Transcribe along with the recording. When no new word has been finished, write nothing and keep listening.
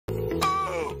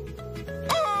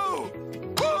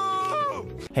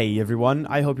Hey everyone,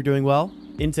 I hope you're doing well.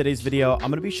 In today's video, I'm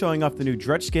going to be showing off the new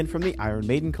Dredge skin from the Iron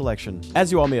Maiden collection.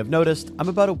 As you all may have noticed, I'm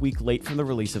about a week late from the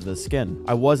release of this skin.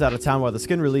 I was out of town while the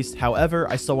skin released, however,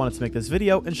 I still wanted to make this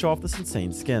video and show off this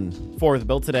insane skin. For the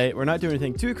build today, we're not doing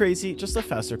anything too crazy, just a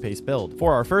faster paced build.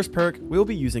 For our first perk, we'll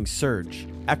be using Surge.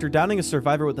 After downing a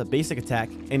survivor with a basic attack,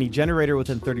 any generator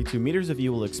within 32 meters of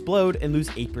you will explode and lose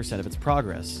 8% of its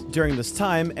progress. During this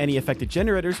time, any affected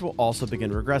generators will also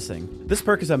begin regressing. This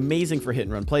perk is amazing for hit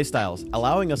and run playstyles,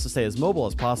 allowing us to stay as mobile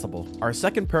as possible. Our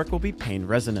second perk will be Pain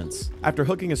Resonance. After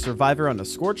hooking a survivor on a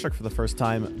scorch truck for the first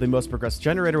time, the most progressed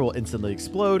generator will instantly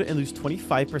explode and lose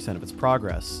 25% of its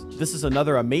progress. This is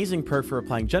another amazing perk for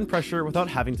applying gen pressure without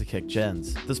having to kick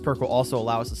gens. This perk will also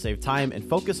allow us to save time and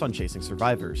focus on chasing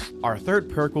survivors. Our third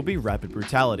perk will be Rapid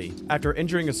Brutality. After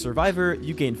injuring a survivor,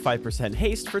 you gain 5%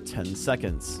 haste for 10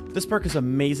 seconds. This perk is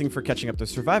amazing for catching up to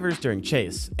survivors during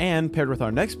chase, and paired with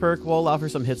our next perk will allow for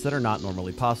some hits that are not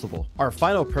normally possible. Our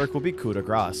final perk will be Coup de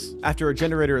Grace. After a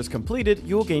generator is completed,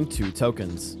 you will gain 2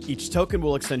 tokens. Each token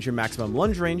will extend your maximum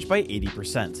lunge range by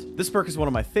 80%. This perk is one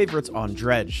of my favorites on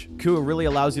Dredge. Coup really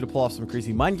allows you to pull off some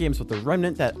crazy mind games with the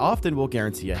Remnant that often will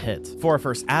guarantee a hit. For our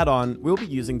first add-on, we'll be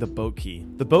using the Boat Key.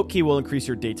 The Boat Key will increase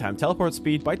your daytime teleport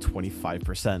speed by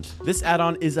 25%. This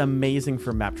add-on is amazing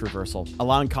for map traversal,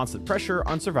 allowing constant pressure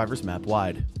on survivors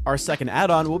map-wide. Our second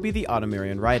add-on will be the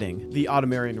Automarian Riding. The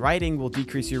Automarian Riding will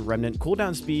decrease your Remnant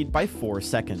cooldown speed by 4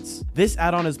 seconds. This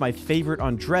add-on is my favorite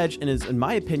on Dredge and is, in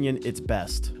my opinion, its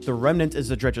best. The Remnant is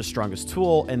the Dredge's strongest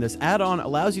tool, and this add-on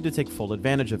allows you to take full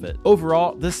advantage of it.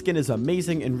 Overall, this skin is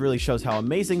amazing and really shows how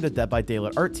amazing the Dead by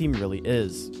Daylight art team really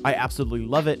is. I absolutely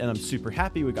love it, and I'm super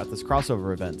happy we got this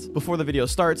crossover event. Before the video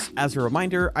starts, as a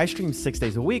reminder, I stream 6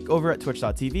 days a week over at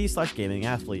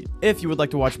twitch.tv/gamingathlete. If you would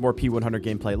like to watch more P100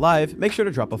 gameplay live, make sure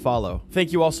to drop a follow.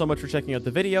 Thank you all so much for checking out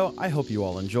the video. I hope you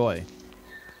all enjoy.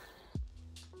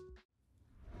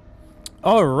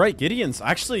 All right, Gideon's.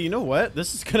 Actually, you know what?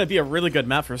 This is going to be a really good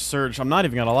map for Surge. I'm not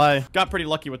even going to lie. Got pretty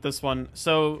lucky with this one.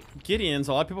 So, Gideon's,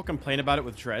 a lot of people complain about it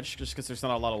with Dredge just because there's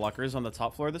not a lot of lockers on the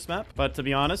top floor of this map. But to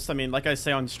be honest, I mean, like I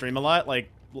say on stream a lot,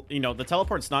 like, you know, the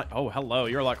teleport's not... Oh, hello.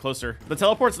 You're a lot closer. The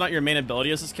teleport's not your main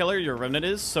ability as this killer. Your Remnant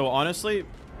is. So, honestly,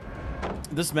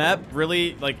 this map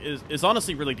really, like, is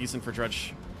honestly really decent for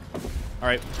Dredge. All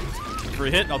right.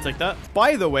 Free hit. I'll take that.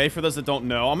 By the way, for those that don't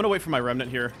know, I'm going to wait for my Remnant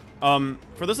here.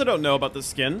 For those that don't know about this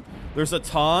skin, there's a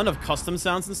ton of custom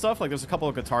sounds and stuff. Like, there's a couple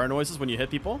of guitar noises when you hit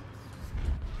people,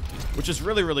 which is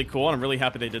really, really cool. And I'm really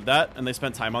happy they did that, and they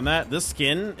spent time on that. This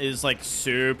skin is, like,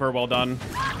 super well done.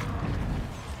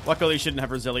 Luckily, you shouldn't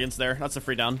have resilience there. That's a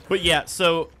free down. But yeah,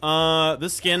 so,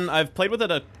 this skin, I've played with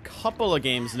it a couple of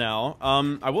games now.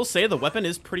 I will say the weapon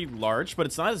is pretty large, but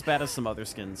it's not as bad as some other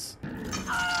skins.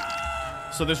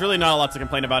 So there's really not a lot to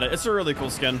complain about it. It's a really cool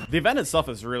skin. The event itself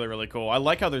is really, really cool. I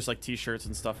like how there's like t-shirts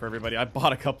and stuff for everybody. I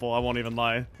bought a couple, I won't even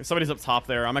lie. If somebody's up top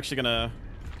there, I'm actually gonna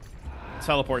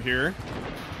teleport here.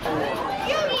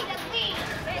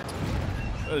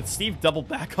 Steve doubled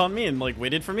back on me and like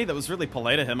waited for me. That was really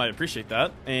polite of him. I appreciate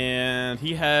that. And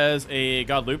he has a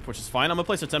God loop, which is fine. I'm gonna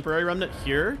place a temporary Remnant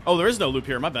here. Oh, there is no loop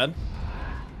here, my bad.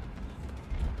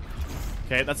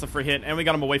 Okay, that's a free hit, and we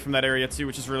got him away from that area too,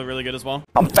 which is really, really good as well.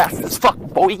 I'm fast as fuck,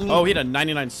 boy. Oh, he had a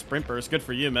 99 sprint burst. Good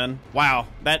for you, man. Wow,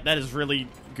 that is really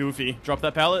goofy. Drop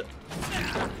that pallet.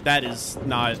 That is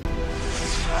not...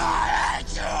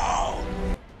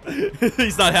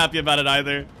 He's not happy about it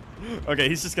either. Okay,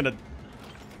 he's just gonna...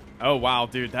 Oh, wow,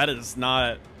 dude, that is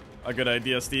not a good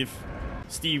idea, Steve.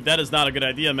 Steve, that is not a good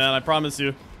idea, man. I promise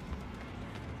you.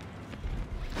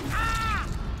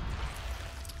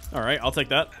 All right, I'll take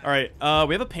that. All right,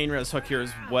 we have a pain res hook here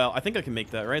as well. I think I can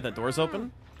make that, right? That door's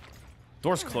open?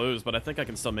 Door's closed, but I think I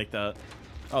can still make that.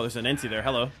 Oh, there's an NT there.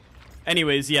 Hello.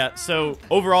 Anyways, yeah, so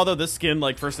overall, though, this skin,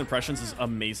 like, first impressions is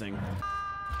amazing.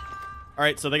 All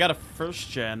right, so they got a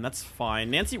first gen. That's fine.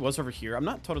 Nancy was over here. I'm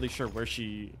not totally sure where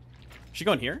she... Is she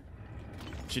going here?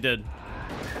 She did.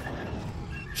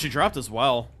 She dropped as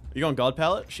well. Are you going God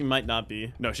pallet? She might not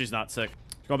be. No, she's not. Sick.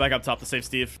 Going back up top to save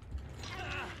Steve.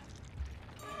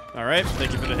 All right,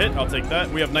 thank you for the hit. I'll take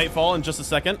that. We have Nightfall in just a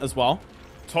second as well.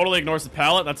 Totally ignores the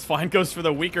pallet. That's fine. Goes for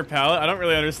the weaker pallet. I don't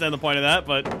really understand the point of that,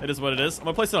 but it is what it is. I'm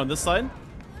going to place it on this side,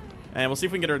 and we'll see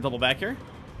if we can get her to double back here.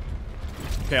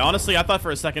 Okay, honestly, I thought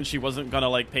for a second she wasn't going to,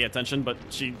 like, pay attention, but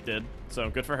she did, so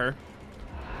good for her.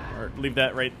 Or leave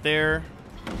that right there.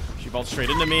 She vaults straight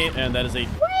into me, and that is a...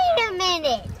 Wait a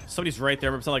minute! Somebody's right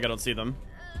there, but it's not like I don't see them.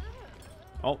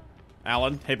 Oh,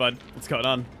 Alan. Hey, bud. What's going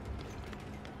on?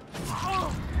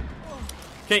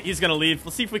 Okay, he's gonna leave.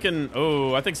 Let's see if we can...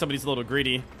 Oh, I think somebody's a little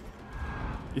greedy.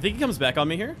 You think he comes back on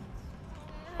me here?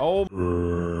 Oh.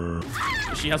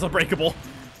 She has Unbreakable.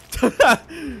 I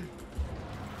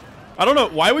don't know.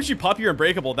 Why would she pop your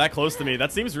unbreakable that close to me?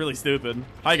 That seems really stupid.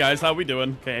 Hi, guys. How we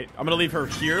doing? Okay, I'm going to leave her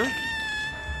here.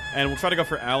 And we'll try to go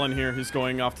for Alan here, who's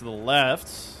going off to the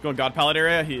left. Going God Pallet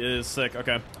area. He is sick.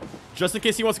 Okay. Just in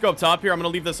case he wants to go up top here, I'm going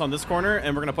to leave this on this corner,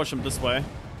 and we're going to push him this way.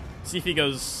 See if he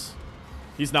goes...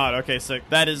 He's not. Okay, sick.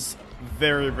 That is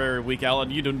very, very weak,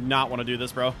 Alan. You do not want to do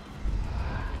this, bro.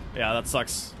 Yeah, that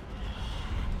sucks.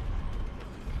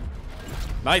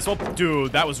 Nice. Well,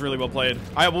 dude, that was really well played.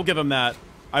 I will give him that.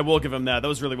 I will give him that. That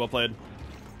was really well played.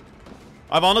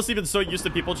 I've honestly been so used to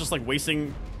people just, like,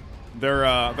 wasting... their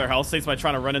health states by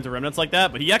trying to run into remnants like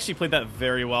that, but he actually played that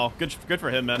very well. Good for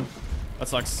him, man. That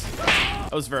sucks.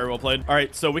 That was very well played. All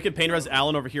right, so we could pain res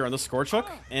Alan over here on the Scorch Hook,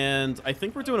 and I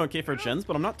think we're doing okay for gens,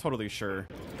 but I'm not totally sure.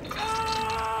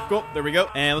 Cool, there we go.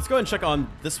 And let's go ahead and check on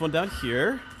this one down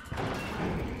here.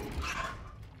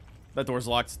 That door's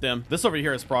locked. Damn. This over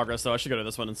here is progress, though. I should go to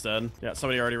this one instead. Yeah,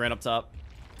 somebody already ran up top.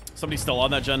 Somebody's still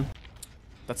on that gen.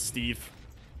 That's Steve.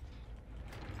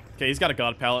 Okay, he's got a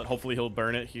God Pallet. Hopefully he'll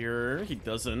burn it here. He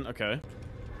doesn't. Okay.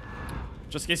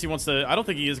 Just in case he wants to... I don't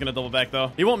think he is going to double back,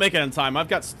 though. He won't make it in time. I've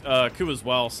got Ku as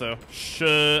well, so...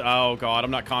 Should... Oh, God.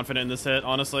 I'm not confident in this hit,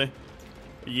 honestly.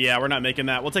 Yeah, we're not making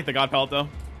that. We'll take the God Pallet, though.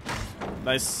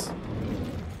 Nice.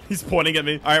 He's pointing at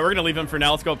me. All right, we're going to leave him for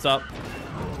now. Let's go up top.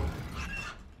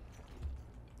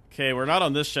 Okay, we're not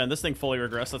on this gen. This thing fully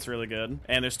regressed. That's really good.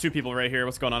 And there's two people right here.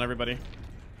 What's going on, everybody?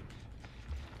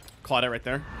 Claudette right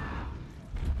there.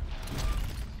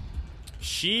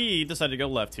 She decided to go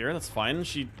left here. That's fine.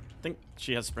 She think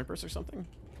she has sprint burst or something.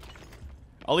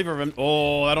 I'll leave her.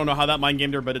 Oh, I don't know how that mind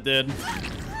gamed her, but it did.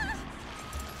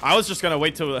 I was just gonna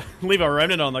wait to leave a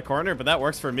remnant on the corner, but that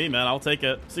works for me, man. I'll take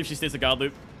it. See if she stays a God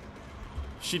loop.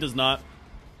 She does not.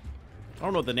 I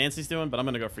don't know what the Nancy's doing, but I'm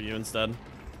gonna go for you instead.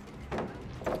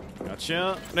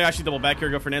 Gotcha. No, actually double back here.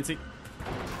 Go for Nancy.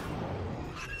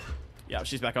 Yeah,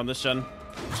 she's back on this gen.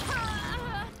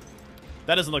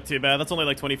 That doesn't look too bad. That's only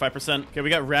like 25%. Okay, we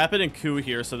got Rapid and Ku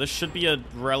here, so this should be a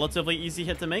relatively easy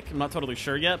hit to make. I'm not totally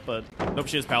sure yet, but nope,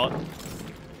 she has Pallet.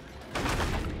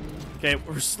 Okay,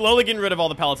 we're slowly getting rid of all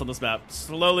the pallets on this map.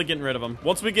 Slowly getting rid of them.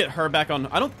 Once we get her back on...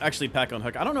 I don't actually pack on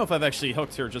hook. I don't know if I've actually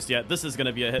hooked her just yet. This is going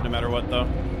to be a hit no matter what, though.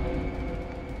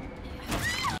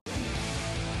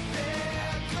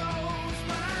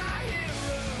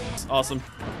 Awesome.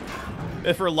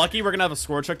 If we're lucky, we're going to have a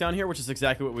score check down here, which is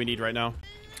exactly what we need right now.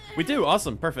 We do.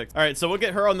 Awesome. Perfect. All right, so we'll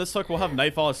get her on this hook. We'll have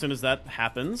Nightfall as soon as that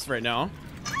happens right now.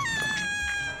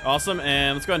 Awesome.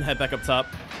 And let's go ahead and head back up top.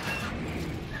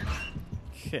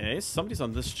 Okay, somebody's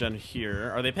on this gen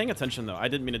here. Are they paying attention, though? I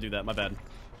didn't mean to do that. My bad.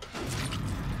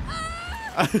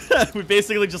 We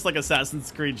basically just like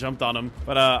Assassin's Creed jumped on him.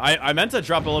 But I meant to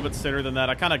drop a little bit sooner than that.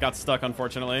 I kind of got stuck,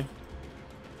 unfortunately.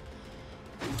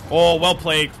 Oh, well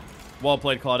played. Well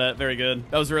played, Claudette. Very good.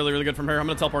 That was really, really good from her. I'm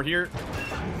going to teleport here.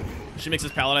 She makes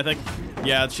his pallet, I think.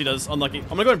 Yeah, she does. Unlucky. I'm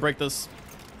going to go ahead and break this.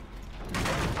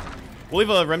 We'll leave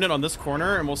a remnant on this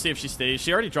corner, and we'll see if she stays.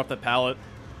 She already dropped that pallet.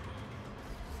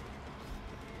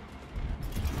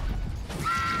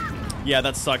 Yeah,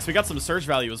 that sucks. We got some surge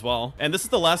value as well. And this is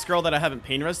the last girl that I haven't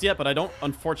pain resed yet, but I don't,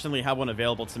 unfortunately, have one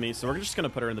available to me. So we're just going to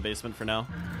put her in the basement for now.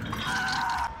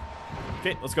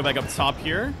 Okay, let's go back up top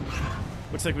here.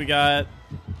 Looks like we got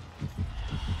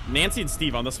Nancy and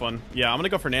Steve on this one. Yeah, I'm going to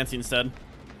go for Nancy instead.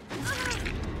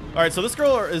 All right, so this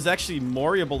girl is actually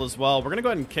Moriable as well. We're going to go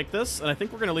ahead and kick this, and I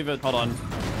think we're going to leave it... Hold on.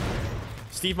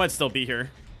 Steve might still be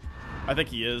here. I think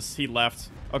he is. He left.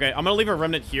 Okay, I'm going to leave a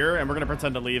remnant here, and we're going to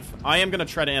pretend to leave. I am going to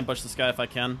try to ambush this guy if I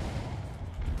can.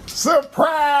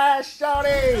 Surprise,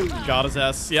 shawty! Got his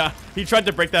ass. Yeah, he tried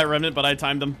to break that remnant, but I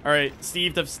timed him. All right,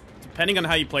 Steve, depending on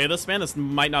how you play this, man, this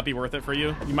might not be worth it for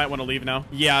you. You might want to leave now.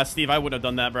 Yeah, Steve, I wouldn't have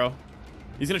done that, bro.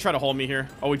 He's going to try to hold me here.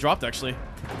 Oh, we dropped, actually.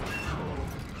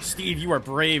 Steve, you are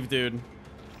brave, dude.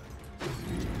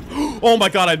 Oh my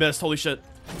god, I missed. Holy shit.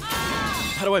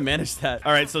 How do I manage that?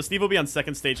 All right, so Steve will be on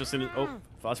second stage as soon as... Oh,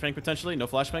 flashbang potentially? No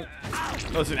flashbang?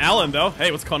 Oh, it's an Alan, though.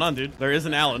 Hey, what's going on, dude? There is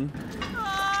an Alan.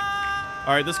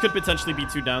 All right, this could potentially be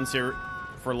 2 downs here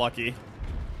for lucky.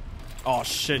 Oh,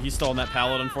 shit. He's still on that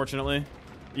pallet, unfortunately.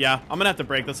 Yeah, I'm going to have to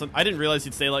break this. I didn't realize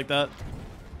he'd stay like that.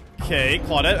 Okay,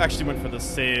 Claudette actually went for the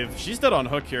save. She's dead on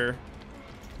hook here.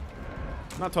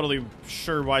 Not totally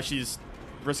sure why she's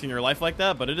risking her life like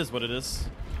that, but it is what it is.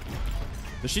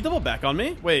 Does she double back on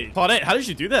me? Wait, Claudette, how did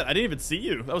you do that? I didn't even see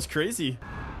you. That was crazy.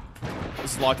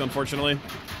 It's locked, unfortunately.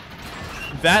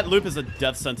 That loop is a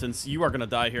death sentence. You are going to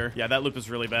die here. Yeah, that loop is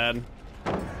really bad.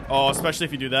 Oh, especially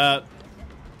if you do that.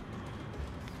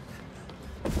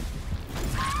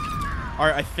 All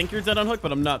right, I think you're dead on hook,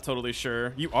 but I'm not totally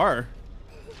sure. You are.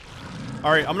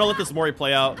 All right, I'm going to let this Mori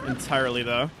play out entirely,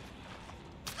 though.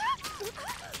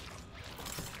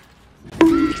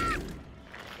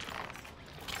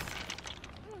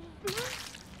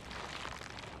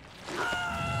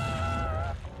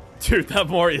 Dude, that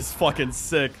Mori is fucking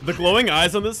sick. The glowing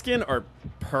eyes on this skin are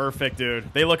perfect,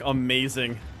 dude. They look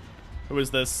amazing. Who is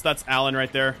this? That's Alan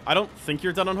right there. I don't think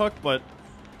you're dead on hook, but...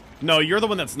 No, you're the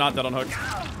one that's not dead on hook.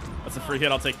 That's a free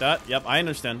hit. I'll take that. Yep, I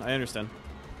understand. I understand.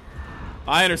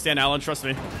 I understand, Alan. Trust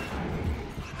me.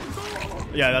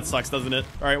 Yeah, that sucks, doesn't it?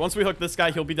 All right, once we hook this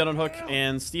guy, he'll be dead on hook,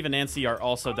 and Steve and Nancy are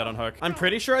also dead on hook. I'm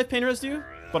pretty sure I've pain resed you,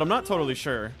 but I'm not totally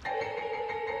sure.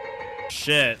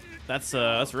 Shit. That's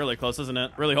really close, isn't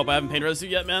it? Really hope I haven't pain resed you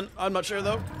yet, man. I'm not sure,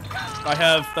 though. I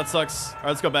have. That sucks. All right,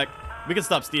 let's go back. We can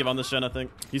stop Steve on this gen, I think.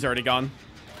 He's already gone.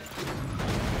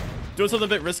 Doing something a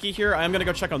bit risky here. I am going to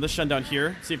go check on this gen down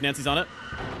here, see if Nancy's on it.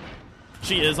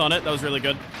 She is on it. That was really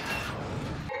good.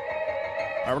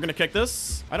 All right, we're going to kick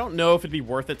this. I don't know if it'd be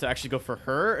worth it to actually go for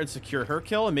her and secure her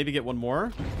kill and maybe get one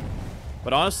more.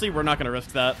 But honestly, we're not going to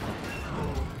risk that.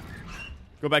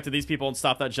 Go back to these people and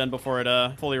stop that gen before it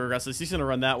fully regresses. He's going to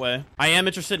run that way. I am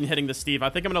interested in hitting the Steve. I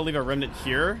think I'm going to leave a remnant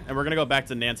here, and we're going to go back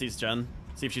to Nancy's gen.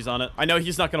 See if she's on it. I know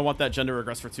he's not going to want that gen to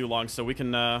regress for too long, so we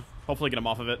can hopefully get him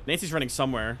off of it. Nancy's running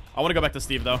somewhere. I want to go back to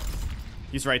Steve, though.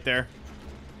 He's right there.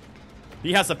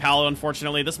 He has a pallet,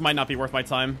 unfortunately. This might not be worth my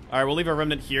time. All right, we'll leave a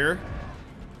remnant here.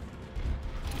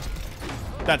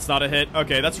 That's not a hit.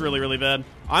 Okay, that's really, really bad.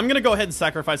 I'm going to go ahead and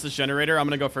sacrifice this generator. I'm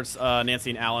going to go for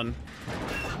Nancy and Alan.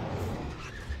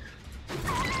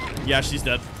 Yeah, she's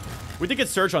dead. We did get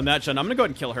Surge on that gen. I'm going to go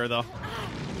ahead and kill her, though.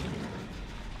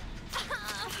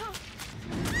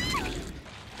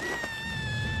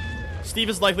 Steve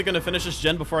is likely going to finish this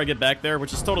gen before I get back there,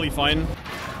 which is totally fine.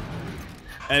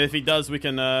 And if he does, we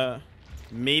can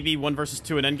maybe 1 versus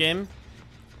 2 in endgame.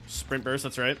 Sprint burst,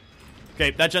 that's right.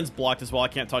 Okay, that gen's blocked as well. I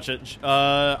can't touch it.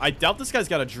 I doubt this guy's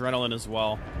got adrenaline as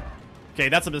well. Okay,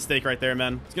 that's a mistake right there,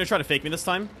 man. He's going to try to fake me this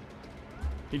time.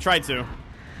 He tried to.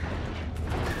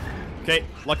 Okay,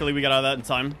 luckily we got out of that in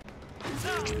time.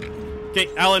 Okay,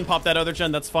 Alan popped that other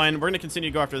gen. That's fine. We're going to continue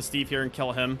to go after the Steve here and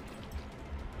kill him.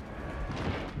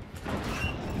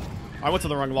 I went to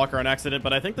the wrong locker on accident,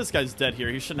 but I think this guy's dead here.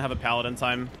 He shouldn't have a pallet in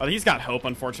time. Oh, he's got hope,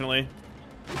 unfortunately.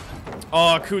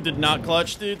 Oh, Ku did not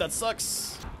clutch, dude. That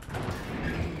sucks.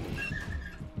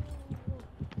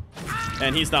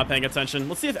 And he's not paying attention.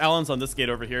 Let's see if Alan's on this gate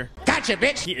over here. Gotcha,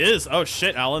 bitch. He is. Oh,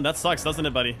 shit, Alan. That sucks, doesn't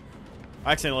it, buddy?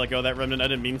 I accidentally let go of that remnant. I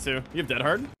didn't mean to. You have dead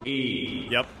hard? E.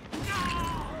 Yep.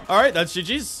 All right, that's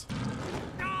GG's.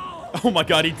 Oh, my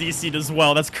God. He DC'd as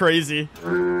well. That's crazy.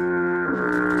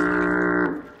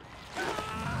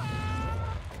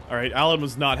 All right, Alan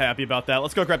was not happy about that.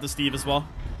 Let's go grab the Steve as well,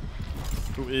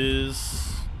 who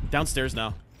is downstairs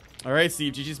now. All right,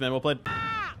 Steve, GG's, man. Well played.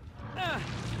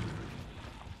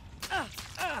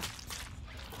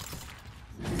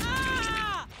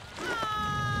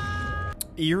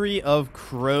 Eyrie of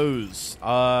Crows.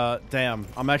 Damn,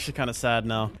 I'm actually kind of sad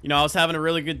now. You know, I was having a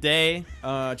really good day.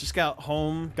 Just got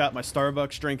home, got my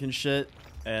Starbucks drink and shit.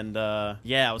 And,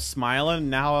 yeah, I was smiling.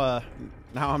 Now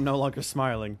I'm no longer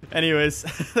smiling. Anyways,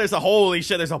 there's a holy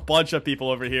shit. There's a bunch of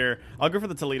people over here. I'll go for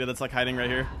the Toledo that's like hiding right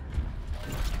here.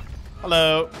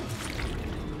 Hello.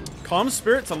 Calm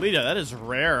Spirit Toledo. That is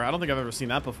rare. I don't think I've ever seen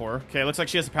that before. Okay, looks like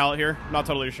she has a pallet here. Not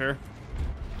totally sure.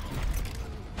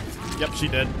 Yep, she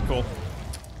did. Cool.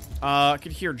 I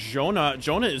could hear Jonah.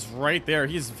 Jonah is right there.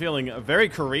 He's feeling very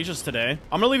courageous today.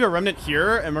 I'm gonna leave a remnant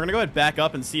here, and we're gonna go ahead and back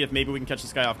up and see if maybe we can catch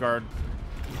this guy off guard.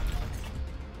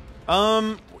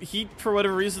 He, for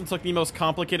whatever reason, took the most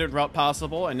complicated route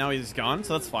possible, and now he's gone,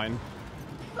 so that's fine.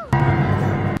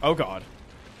 Oh, God.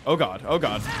 Oh, God. Oh,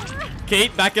 God.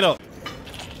 Kate, back it up.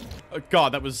 Oh,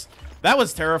 God, that was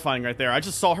terrifying right there. I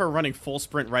just saw her running full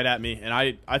sprint right at me, and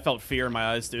I felt fear in my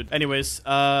eyes, dude. Anyways,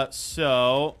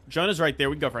 so Jonah's right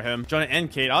there. We can go for him. Jonah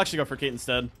and Kate. I'll actually go for Kate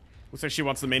instead. Looks like she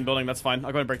wants the main building. That's fine.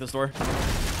 I'll go ahead and break this door.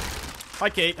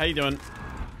 Hi, Kate. How you doing?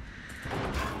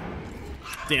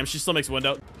 Damn, she still makes a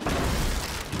window.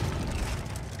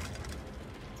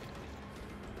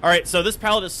 All right, so this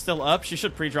pallet is still up. She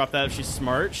should pre-drop that if she's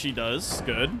smart. She does.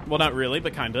 Good. Well, not really,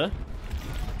 but kinda.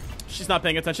 She's not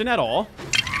paying attention at all.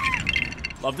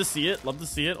 Love to see it. Love to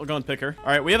see it. I'll go and pick her.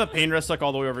 All right, we have a pain rest stuck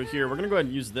all the way over here. We're going to go ahead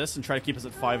and use this and try to keep us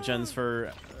at 5 gens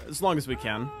for as long as we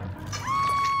can.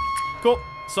 Cool.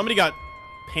 Somebody got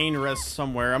pain rest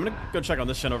somewhere. I'm going to go check on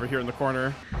this gen over here in the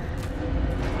corner.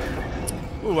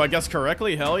 Ooh, I guessed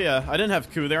correctly. Hell yeah. I didn't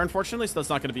have Ku there, unfortunately, so that's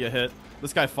not going to be a hit.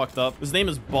 This guy fucked up. His name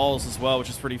is Balls as well, which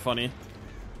is pretty funny.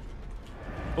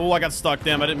 Oh, I got stuck.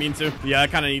 Damn, I didn't mean to. Yeah, I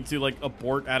kind of need to, like,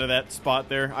 abort out of that spot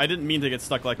there. I didn't mean to get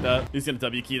stuck like that. He's going to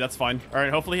W key. That's fine. All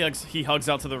right, hopefully he hugs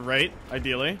out to the right,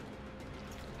 ideally.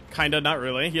 Kind of, not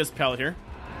really. He has a pallet here.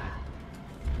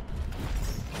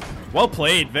 Well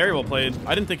played. Very well played.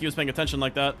 I didn't think he was paying attention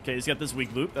like that. Okay, he's got this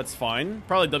weak loop. That's fine.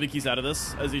 Probably W keys out of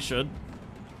this, as he should.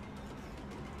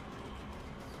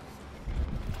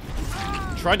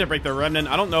 Tried to break the remnant.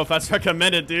 I don't know if that's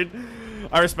recommended, dude.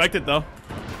 I respect it, though.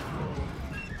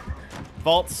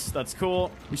 Vaults. That's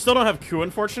cool. We still don't have Q,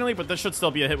 unfortunately, but this should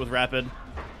still be a hit with Rapid.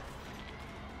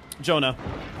 Jonah.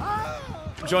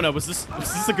 Jonah, was this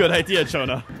a good idea,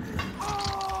 Jonah?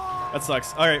 That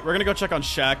sucks. All right, we're gonna go check on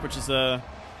Shaq, which is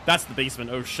that's the basement.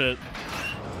 Oh shit.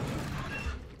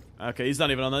 Okay, he's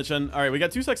not even on that gen. All right, we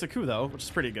got 2 stacks of Q though, which is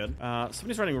pretty good.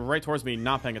 Somebody's running right towards me,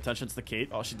 not paying attention. It's the Kate.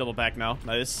 Oh, she doubled back now.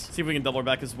 Nice. See if we can double her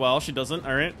back as well. She doesn't.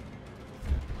 All right.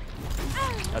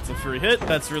 That's a free hit.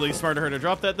 That's really smart of her to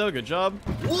drop that though. Good job.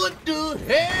 What the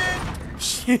heck?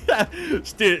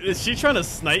 Dude, is she trying to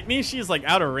snipe me? She's like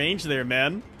out of range there,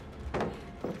 man.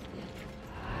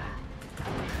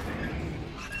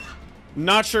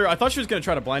 Not sure. I thought she was going to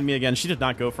try to blind me again. She did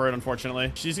not go for it,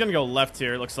 unfortunately. She's going to go left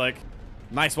here, it looks like.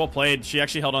 Nice, well played. She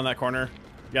actually held on that corner.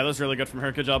 Yeah, that was really good from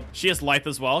her. Good job. She has life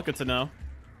as well. Good to know.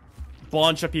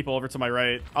 Bunch of people over to my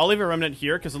right. I'll leave a remnant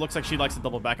here because it looks like she likes to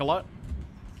double back a lot.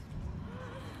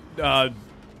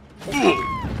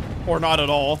 Or not at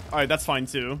all. All right, that's fine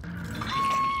too.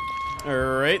 All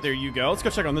right, there you go. Let's go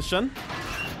check on this gen.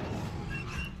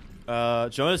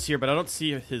 Jonah's here, but I don't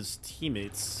see his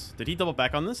teammates. Did he double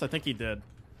back on this? I think he did.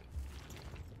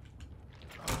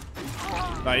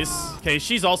 Nice. Okay,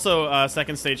 she's also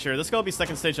second stage here. This girl will be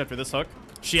second stage after this hook.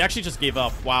 She actually just gave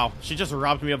up. Wow. She just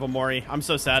robbed me of a Mori. I'm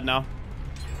so sad now.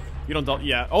 You don't...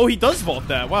 Yeah. Oh, he does vault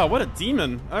that. Wow, what a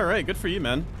demon. All right, good for you,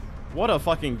 man. What a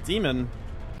fucking demon.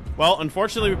 Well,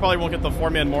 unfortunately, we probably won't get the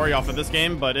 4-man Mori off of this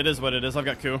game, but it is what it is. I've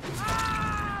got Ku.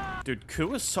 Dude,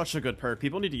 Ku is such a good perk.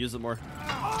 People need to use it more.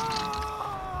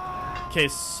 Okay,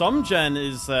 some gen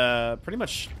is pretty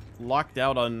much locked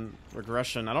out on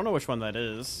regression. I don't know which one that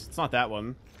is. It's not that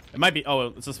one. It might be... Oh,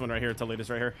 it's this one right here. Toledo's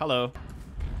right here. Hello.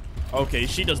 Okay,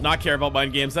 she does not care about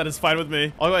mind games. That is fine with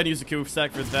me. I'll go ahead and use a Q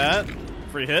stack for that.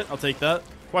 Free hit. I'll take that.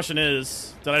 Question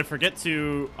is, did I forget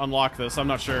to unlock this? I'm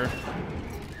not sure.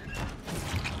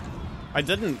 I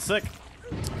didn't. Sick.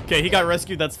 Okay, he got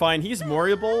rescued. That's fine. He's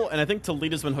Moriable, and I think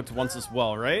Toledo's been hooked once as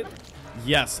well, right?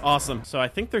 Yes. Awesome. So I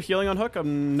think they're healing on hook.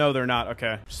 No, they're not.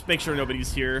 Okay. Just make sure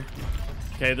nobody's here.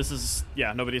 Okay, this is...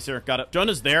 Yeah, nobody's here. Got it.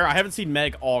 Jonah's there. I haven't seen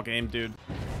Meg all game, dude.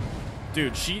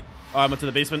 Dude, she... Oh, I went to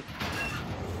the basement.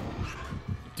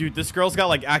 Dude, this girl's got,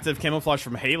 like, active camouflage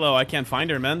from Halo. I can't find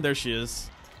her, man. There she is.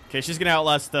 Okay, she's gonna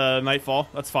outlast Nightfall.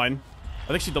 That's fine. I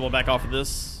think she doubled back off of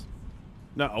this.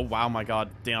 No. Oh, wow, my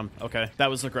god. Damn. Okay. That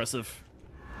was aggressive.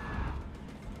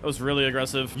 That was really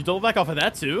aggressive. You double back off of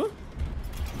that, too?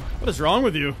 What is wrong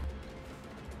with you?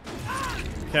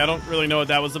 Okay, I don't really know what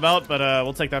that was about, but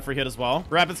we'll take that free hit as well.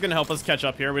 Rapid's gonna help us catch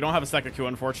up here. We don't have a stack of Q,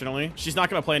 unfortunately. She's not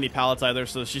gonna play any pallets either,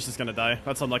 so she's just gonna die.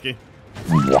 That's unlucky.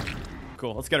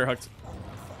 Cool, let's get her hooked.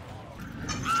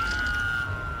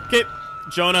 Okay,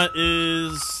 Jonah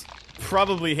is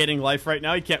probably hating life right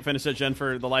now. He can't finish that gen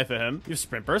for the life of him. You have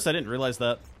sprint burst? I didn't realize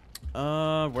that.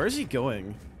 Where is he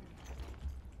going?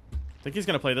 I think he's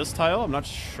gonna play this tile. I'm not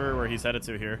sure where he's headed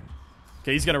to here.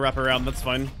 Okay, he's gonna wrap around. That's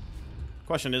fine.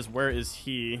 Question is, where is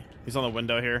he? He's on the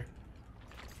window here.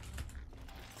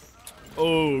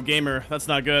 Oh, gamer. That's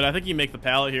not good. I think you make the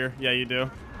pallet here. Yeah, you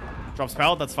do. Drops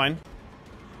pallet. That's fine.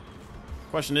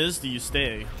 Question is, do you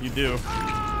stay? You do.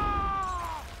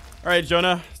 All right,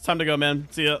 Jonah. It's time to go, man.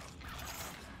 See ya.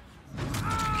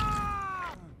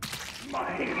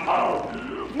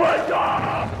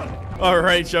 All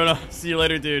right, Jonah. See you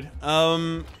later, dude.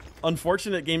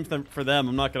 Unfortunate game for them.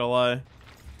 I'm not gonna lie.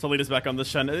 Toledo's back on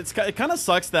this gen. It kind of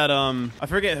sucks that I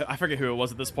forget who it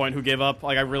was at this point who gave up.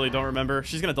 Like, I really don't remember.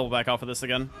 She's gonna double back off of this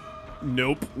again.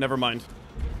 Nope. Never mind.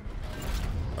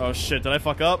 Oh shit, did I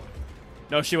fuck up?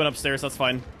 No, she went upstairs. That's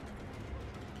fine.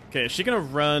 Okay, is she gonna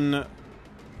run?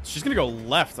 She's gonna go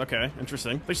left. Okay,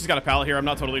 interesting. I think she's got a pallet here. I'm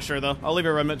not totally sure though. I'll leave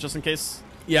a remnant just in case.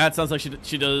 Yeah, it sounds like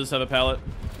she does have a pallet.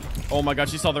 Oh my god,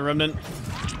 she saw the remnant.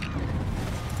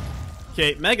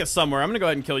 Okay, Mega's somewhere. I'm gonna go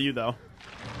ahead and kill you though.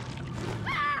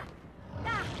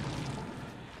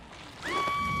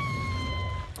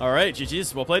 All right,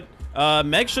 GG's. Well played.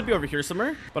 Meg should be over here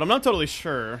somewhere, but I'm not totally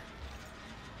sure.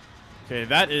 Okay,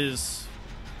 that is...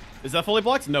 Is that fully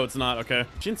blocked? No, it's not. Okay. Is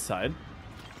she inside?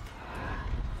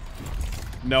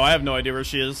 No, I have no idea where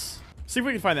she is. See if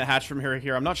we can find the hatch from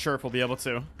here. I'm not sure if we'll be able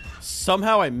to.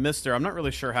 Somehow I missed her. I'm not really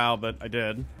sure how, but I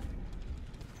did.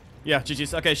 Yeah,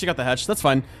 GG's. Okay, she got the hatch. That's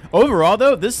fine. Overall,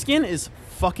 though, this skin is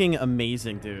fucking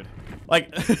amazing, dude. Like,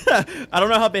 I don't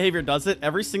know how Behavior does it.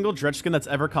 Every single Dredge skin that's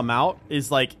ever come out is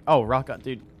like, oh, rock on,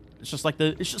 dude. It's just like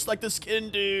the skin,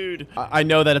 dude. I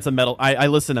know that it's a metal. I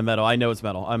listen to metal. I know it's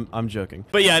metal. I'm joking.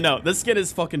 But yeah, no, this skin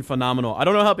is fucking phenomenal. I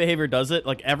don't know how Behavior does it.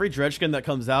 Like every dredge skin that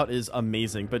comes out is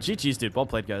amazing. But GG's, dude. Well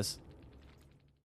played, guys.